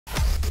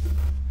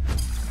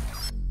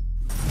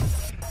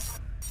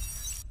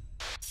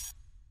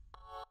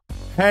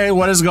Hey,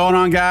 what is going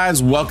on,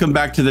 guys? Welcome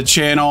back to the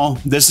channel.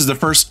 This is the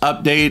first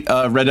update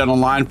of Red Dead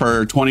Online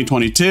for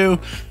 2022.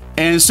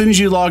 And as soon as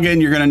you log in,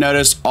 you're going to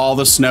notice all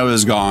the snow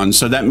is gone.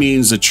 So that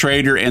means the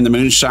trader and the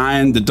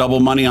moonshine, the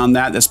double money on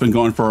that's been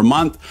going for a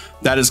month,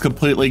 that is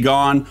completely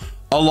gone,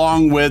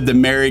 along with the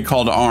Merry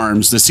Call to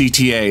Arms, the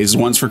CTAs.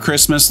 Ones for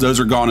Christmas, those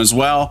are gone as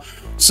well.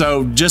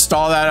 So just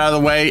all that out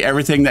of the way,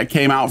 everything that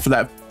came out for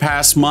that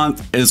past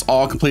month is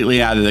all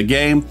completely out of the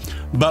game.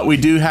 But we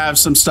do have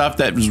some stuff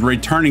that is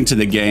returning to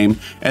the game,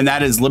 and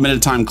that is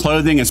limited time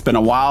clothing. It's been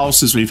a while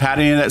since we've had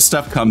any of that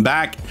stuff come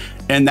back,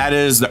 and that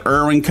is the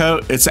Irwin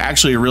coat. It's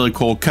actually a really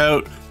cool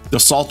coat. The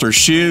Salter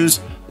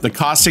shoes, the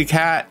Caustic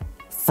hat,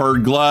 fur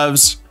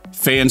gloves,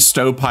 fan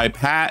stovepipe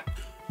hat,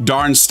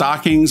 darn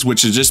stockings,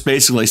 which is just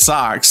basically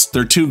socks.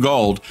 They're 2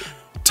 gold.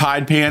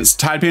 Tide pants.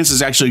 Tide pants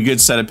is actually a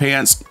good set of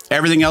pants.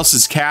 Everything else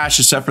is cash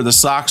except for the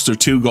socks. They're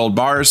 2 gold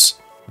bars.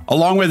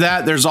 Along with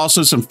that, there's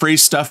also some free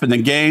stuff in the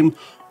game.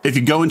 If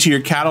you go into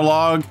your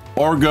catalog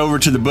or go over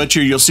to the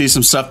butcher, you'll see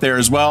some stuff there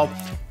as well.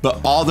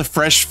 But all the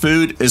fresh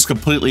food is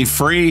completely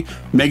free.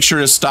 Make sure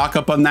to stock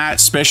up on that,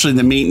 especially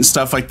the meat and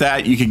stuff like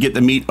that. You can get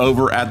the meat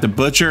over at the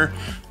butcher.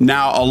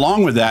 Now,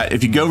 along with that,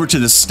 if you go over to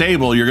the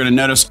stable, you're gonna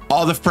notice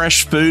all the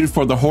fresh food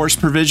for the horse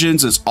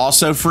provisions is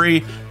also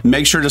free.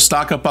 Make sure to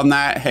stock up on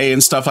that, hay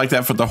and stuff like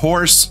that for the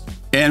horse.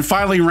 And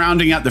finally,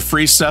 rounding out the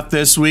free stuff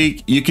this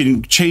week, you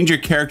can change your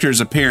character's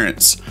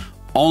appearance.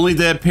 Only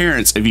the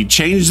appearance. If you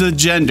change the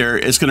gender,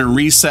 it's going to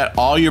reset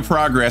all your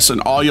progress,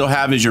 and all you'll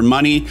have is your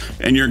money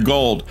and your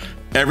gold.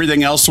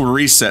 Everything else will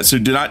reset, so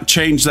do not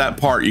change that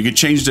part. You can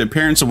change the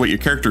appearance of what your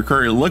character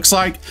currently looks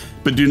like,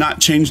 but do not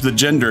change the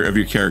gender of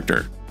your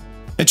character.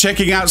 And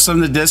checking out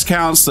some of the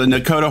discounts, the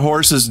Nakota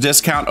horses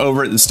discount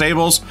over at the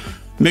stables,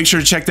 make sure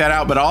to check that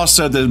out. But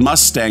also the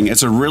Mustang,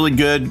 it's a really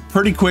good,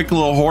 pretty quick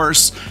little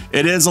horse.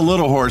 It is a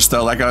little horse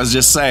though, like I was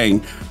just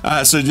saying.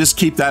 So just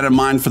keep that in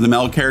mind for the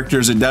male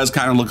characters. It does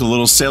kind of look a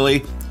little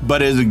silly,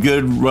 but it is a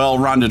good,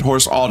 well-rounded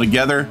horse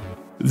altogether.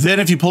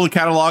 Then if you pull the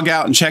catalog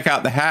out and check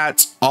out the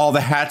hats, all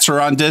the hats are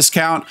on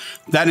discount.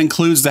 That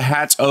includes the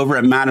hats over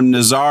at Madame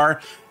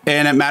Nazar.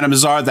 And at Madame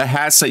Nazar, the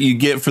hats that you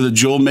get for the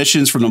jewel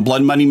missions, from the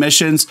blood money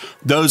missions,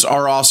 those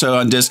are also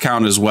on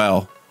discount as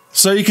well.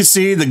 So you can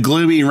see the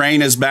gloomy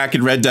rain is back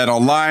in Red Dead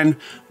Online.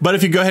 But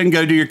if you go ahead and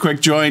go do your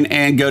quick join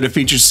and go to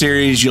featured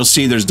series, you'll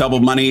see there's double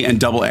money and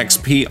double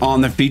XP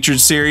on the featured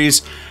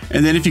series.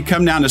 And then if you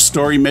come down to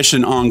story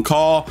mission on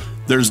call,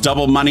 there's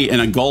double money and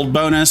a gold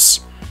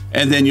bonus.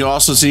 And then you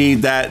also see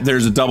that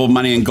there's a double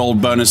money and gold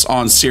bonus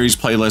on series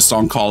playlist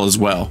on call as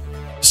well.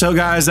 So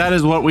guys, that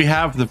is what we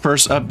have for the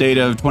first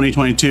update of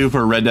 2022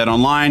 for Red Dead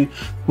Online.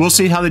 We'll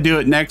see how they do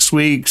it next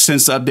week,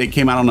 since the update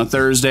came out on a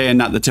Thursday and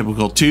not the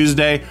typical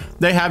Tuesday.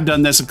 They have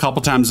done this a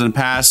couple times in the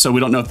past, so we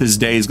don't know if this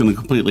day is going to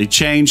completely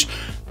change.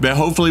 But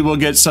hopefully we'll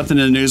get something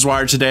in the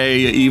newswire today,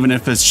 even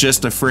if it's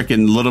just a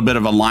freaking little bit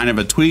of a line of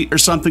a tweet or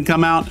something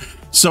come out,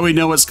 so we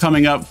know what's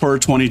coming up for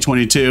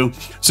 2022.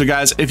 So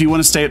guys, if you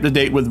want to stay up to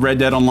date with Red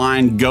Dead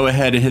Online, go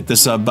ahead and hit the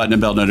sub button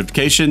and bell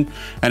notification.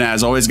 And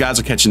as always, guys,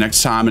 I'll catch you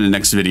next time in the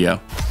next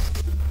video.